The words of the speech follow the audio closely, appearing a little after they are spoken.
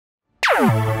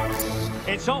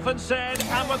It's often said,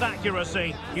 and with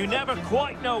accuracy, you never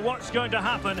quite know what's going to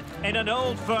happen in an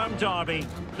old firm derby.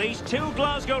 These two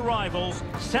Glasgow rivals,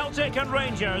 Celtic and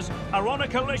Rangers, are on a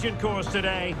collision course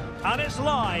today, and it's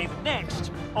live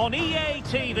next on EA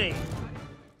TV.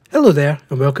 Hello there,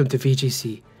 and welcome to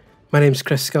VGC. My name's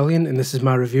Chris Scullion, and this is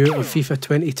my review of FIFA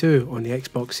 22 on the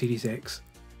Xbox Series X.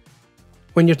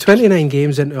 When you're 29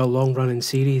 games into a long-running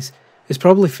series, it's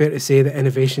probably fair to say that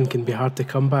innovation can be hard to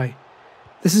come by.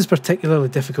 This is particularly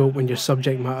difficult when your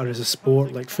subject matter is a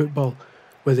sport like football,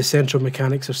 where the central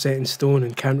mechanics are set in stone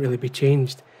and can't really be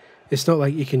changed. It's not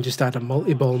like you can just add a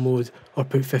multi-ball mode or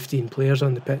put 15 players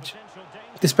on the pitch.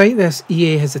 Despite this,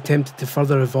 EA has attempted to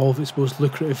further evolve its most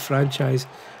lucrative franchise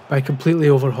by completely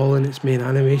overhauling its main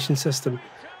animation system,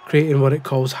 creating what it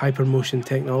calls hypermotion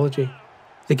technology.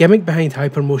 The gimmick behind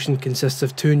hypermotion consists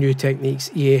of two new techniques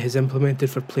EA has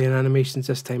implemented for player animations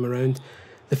this time around,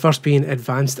 the first being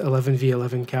advanced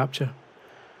 11v11 capture.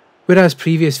 Whereas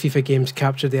previous FIFA games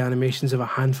captured the animations of a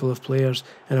handful of players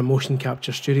in a motion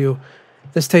capture studio,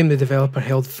 this time the developer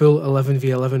held full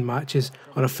 11v11 matches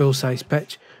on a full-size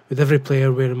pitch, with every player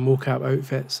wearing mocap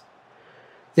outfits.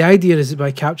 The idea is that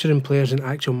by capturing players in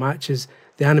actual matches,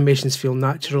 the animations feel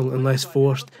natural and less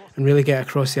forced, and really get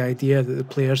across the idea that the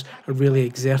players are really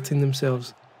exerting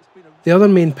themselves. The other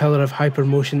main pillar of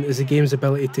hypermotion is the game's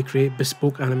ability to create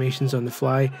bespoke animations on the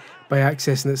fly by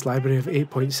accessing its library of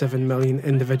 8.7 million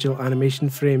individual animation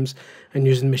frames and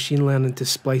using machine learning to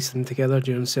splice them together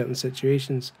during certain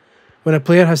situations. When a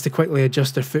player has to quickly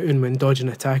adjust their footing when dodging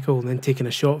a tackle and then taking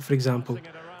a shot, for example,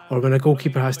 or when a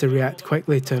goalkeeper has to react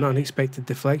quickly to an unexpected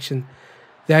deflection,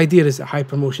 the idea is that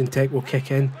hypermotion tech will kick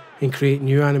in and create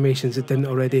new animations that didn't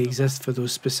already exist for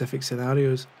those specific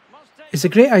scenarios. It's a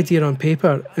great idea on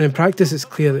paper, and in practice it's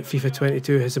clear that FIFA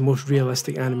 22 has the most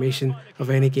realistic animation of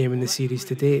any game in the series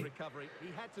to date.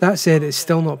 That said, it's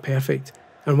still not perfect,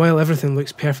 and while everything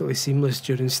looks perfectly seamless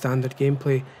during standard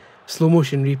gameplay, slow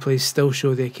motion replays still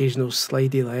show the occasional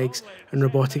slidey legs and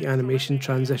robotic animation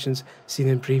transitions seen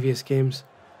in previous games.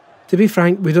 To be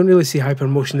frank, we don't really see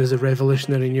hypermotion as a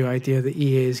revolutionary new idea that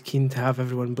EA is keen to have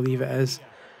everyone believe it is.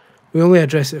 We only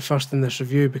address it first in this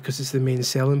review because it's the main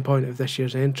selling point of this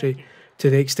year's entry, to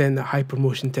the extent that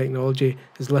hypermotion technology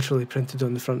is literally printed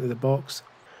on the front of the box.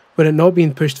 Were it not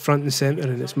being pushed front and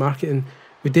centre in its marketing,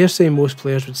 we dare say most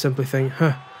players would simply think,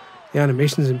 the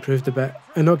animation's improved a bit,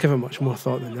 and not give it much more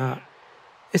thought than that.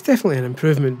 It's definitely an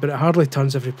improvement, but it hardly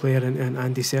turns every player into an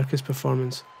Andy Serkis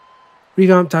performance.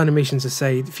 Revamped animations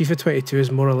aside, FIFA 22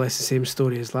 is more or less the same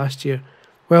story as last year.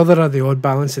 While there are the odd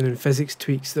balancing and physics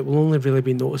tweaks that will only really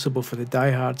be noticeable for the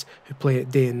diehards who play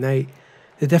it day and night,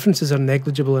 the differences are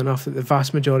negligible enough that the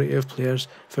vast majority of players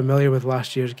familiar with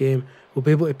last year's game will be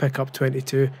able to pick up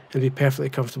 22 and be perfectly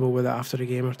comfortable with it after a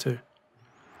game or two.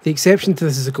 The exception to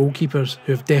this is the goalkeepers,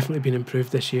 who have definitely been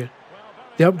improved this year.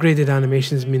 The upgraded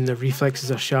animations mean their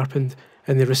reflexes are sharpened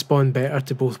and they respond better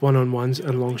to both one-on-ones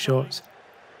and long shots.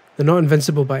 They're not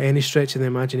invincible by any stretch of the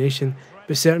imagination,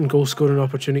 but certain goal-scoring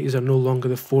opportunities are no longer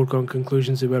the foregone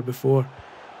conclusions they were before,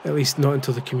 at least not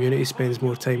until the community spends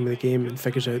more time with the game and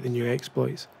figures out the new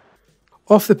exploits.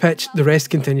 Off the pitch, the rest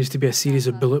continues to be a series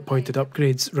of bullet-pointed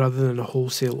upgrades rather than a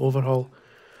wholesale overhaul.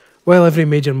 While every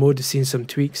major mode has seen some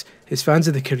tweaks, it's fans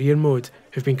of the career mode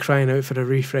who've been crying out for a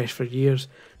refresh for years,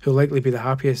 who'll likely be the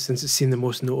happiest since it's seen the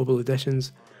most notable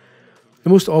additions. The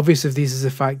most obvious of these is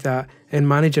the fact that, in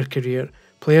Manager Career,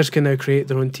 players can now create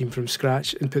their own team from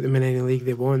scratch and put them in any league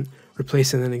they want,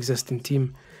 replacing an existing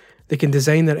team. They can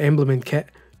design their emblem and kit,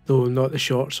 though not the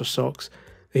shorts or socks.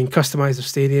 They can customise their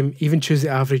stadium, even choose the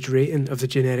average rating of the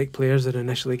generic players they're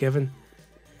initially given.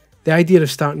 The idea of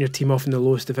starting your team off in the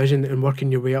lowest division and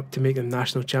working your way up to make them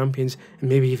national champions and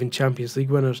maybe even Champions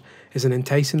League winners is an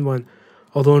enticing one,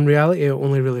 although in reality it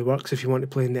only really works if you want to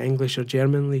play in the English or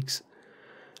German leagues.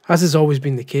 As has always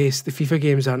been the case, the FIFA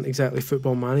games aren't exactly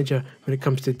Football Manager when it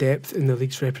comes to depth in the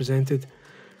leagues represented.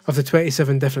 Of the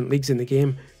 27 different leagues in the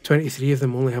game, 23 of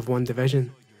them only have one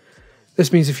division.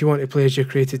 This means if you want to play as your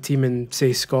created team in,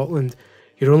 say, Scotland,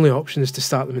 your only option is to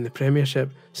start them in the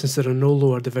Premiership, since there are no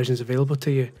lower divisions available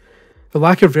to you. The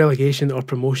lack of relegation or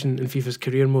promotion in FIFA's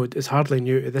career mode is hardly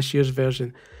new to this year's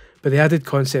version, but the added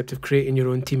concept of creating your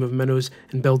own team of minnows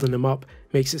and building them up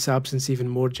makes its absence even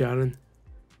more jarring.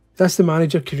 That's the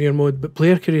Manager Career mode, but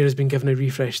Player Career has been given a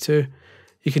refresh too.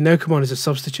 You can now come on as a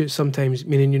substitute sometimes,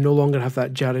 meaning you no longer have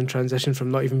that jarring transition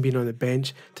from not even being on the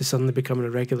bench to suddenly becoming a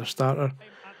regular starter.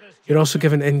 You're also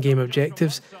given in-game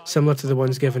objectives, similar to the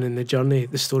ones given in The Journey,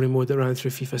 the story mode that ran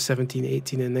through FIFA 17,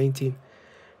 18 and 19.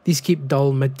 These keep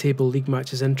dull mid-table league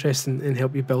matches interesting and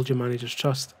help you build your manager's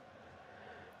trust.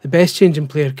 The best change in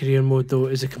player career mode though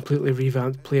is a completely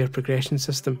revamped player progression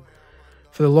system.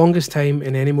 For the longest time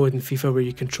in any mode in FIFA where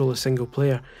you control a single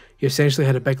player, you essentially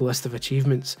had a big list of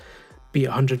achievements, be it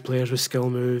 100 players with skill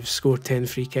moves, score 10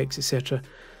 free kicks, etc.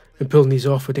 And pulling these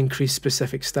off would increase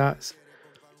specific stats.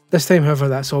 This time however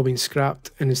that's all been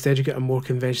scrapped, and instead you get a more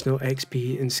conventional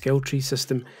XP and skill tree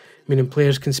system, meaning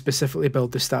players can specifically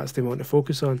build the stats they want to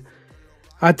focus on.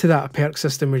 Add to that a perk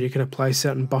system where you can apply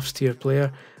certain buffs to your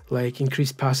player, like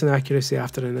increased passing accuracy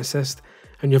after an assist,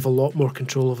 and you have a lot more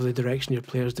control over the direction your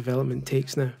player's development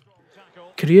takes now.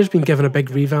 Career's been given a big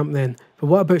revamp then, but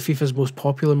what about FIFA's most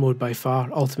popular mode by far,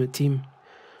 Ultimate Team?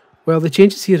 Well, the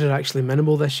changes here are actually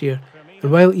minimal this year,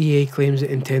 and while EA claims it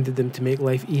intended them to make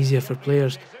life easier for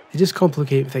players, they just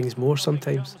complicate things more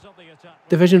sometimes.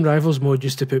 Division Rivals mode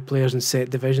used to put players in set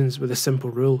divisions with a simple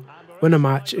rule: win a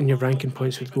match and your ranking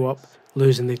points would go up,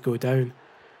 lose and they'd go down.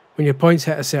 When your points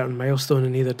hit a certain milestone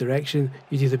in either direction,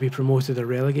 you'd either be promoted or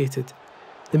relegated.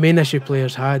 The main issue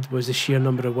players had was the sheer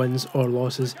number of wins or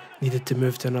losses needed to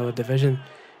move to another division,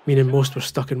 meaning most were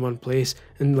stuck in one place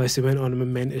unless they went on a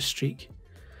momentous streak.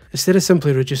 Instead of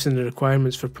simply reducing the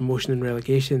requirements for promotion and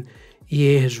relegation,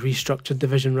 EA has restructured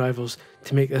Division Rivals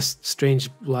to make this strange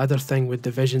ladder thing with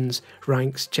divisions,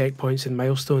 ranks, checkpoints and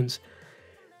milestones.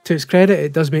 To its credit,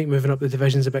 it does make moving up the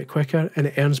divisions a bit quicker and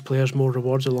it earns players more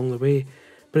rewards along the way,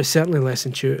 but it's certainly less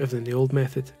intuitive than the old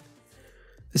method.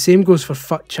 The same goes for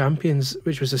FUT Champions,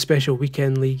 which was a special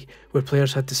weekend league where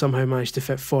players had to somehow manage to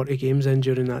fit 40 games in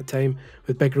during that time,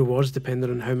 with big rewards depending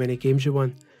on how many games you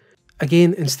won.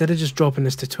 Again, instead of just dropping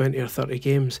this to 20 or 30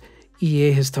 games,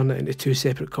 EA has turned it into two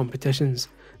separate competitions: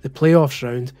 the playoffs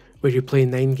round, where you play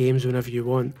 9 games whenever you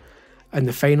want, and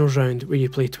the finals round, where you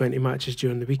play 20 matches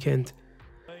during the weekend.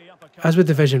 As with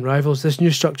Division Rivals, this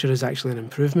new structure is actually an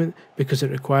improvement because it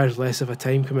requires less of a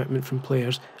time commitment from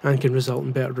players and can result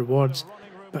in better rewards,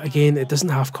 but again it doesn't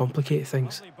half complicate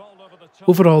things.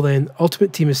 Overall then,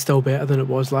 Ultimate Team is still better than it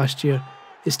was last year.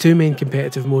 Its two main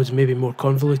competitive modes may be more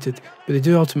convoluted, but they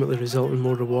do ultimately result in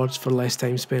more rewards for less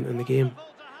time spent in the game.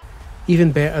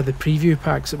 Even better, the preview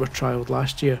packs that were trialled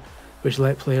last year, which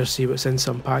let players see what's in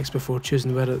some packs before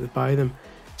choosing whether to buy them,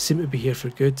 seem to be here for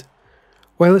good.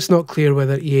 While it's not clear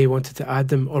whether EA wanted to add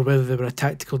them or whether they were a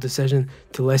tactical decision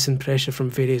to lessen pressure from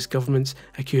various governments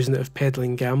accusing it of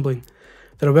peddling gambling,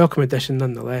 they're a welcome addition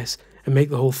nonetheless and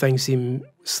make the whole thing seem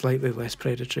slightly less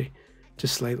predatory.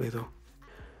 Just slightly though.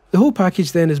 The whole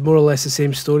package then is more or less the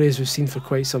same story as we've seen for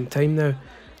quite some time now.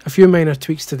 A few minor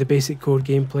tweaks to the basic core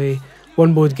gameplay,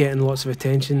 one mode getting lots of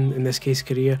attention, in this case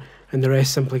career, and the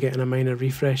rest simply getting a minor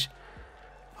refresh.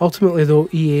 Ultimately though,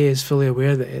 EA is fully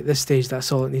aware that at this stage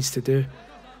that's all it needs to do.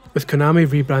 With Konami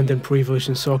rebranding Pro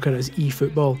Evolution Soccer as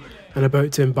eFootball and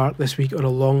about to embark this week on a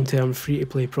long-term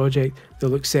free-to-play project that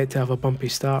looks set to have a bumpy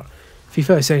start,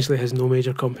 FIFA essentially has no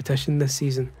major competition this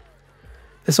season.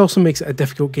 This also makes it a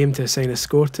difficult game to assign a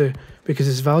score to, because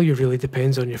its value really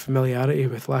depends on your familiarity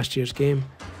with last year's game.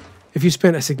 If you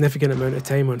spent a significant amount of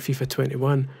time on FIFA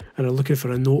 21 and are looking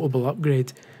for a notable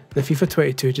upgrade, then FIFA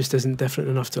 22 just isn't different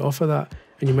enough to offer that,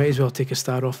 and you might as well take a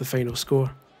star off the final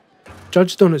score.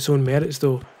 Judged on its own merits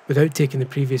though, without taking the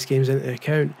previous games into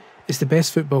account, it's the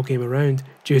best football game around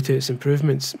due to its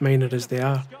improvements, minor as they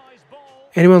are.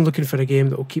 Anyone looking for a game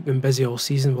that will keep them busy all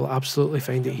season will absolutely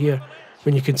find it here,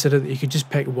 when you consider that you could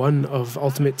just pick one of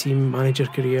Ultimate Team, Manager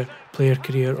Career, Player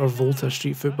Career or Volta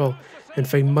Street Football and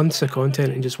find months of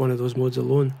content in just one of those modes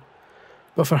alone.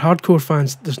 But for hardcore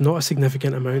fans, there's not a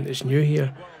significant amount that's new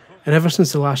here, and ever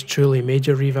since the last truly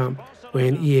major revamp,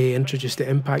 when EA introduced the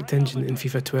Impact engine in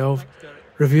FIFA 12,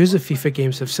 reviews of FIFA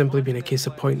games have simply been a case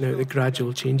of pointing out the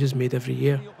gradual changes made every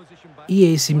year.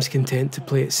 EA seems content to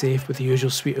play it safe with the usual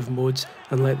suite of modes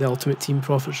and let the Ultimate Team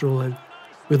profits roll in.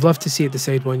 We'd love to see it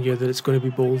decide one year that it's going to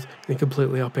be bold and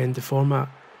completely upend the format.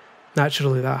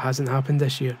 Naturally that hasn't happened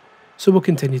this year, so we'll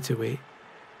continue to wait.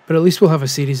 But at least we'll have a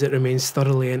series that remains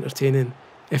thoroughly entertaining,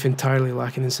 if entirely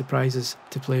lacking in surprises,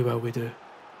 to play while we do.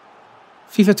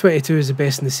 FIFA 22 is the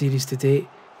best in the series to date,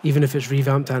 even if its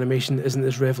revamped animation isn't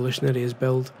as revolutionary as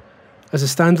build. As a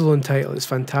standalone title it's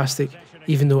fantastic,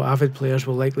 even though avid players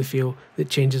will likely feel that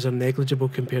changes are negligible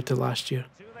compared to last year.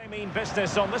 Do they mean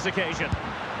business on this occasion?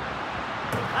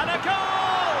 And a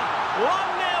goal!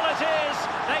 1-0 it is!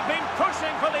 They've been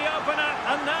pushing for the opener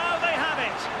and now they have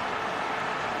it!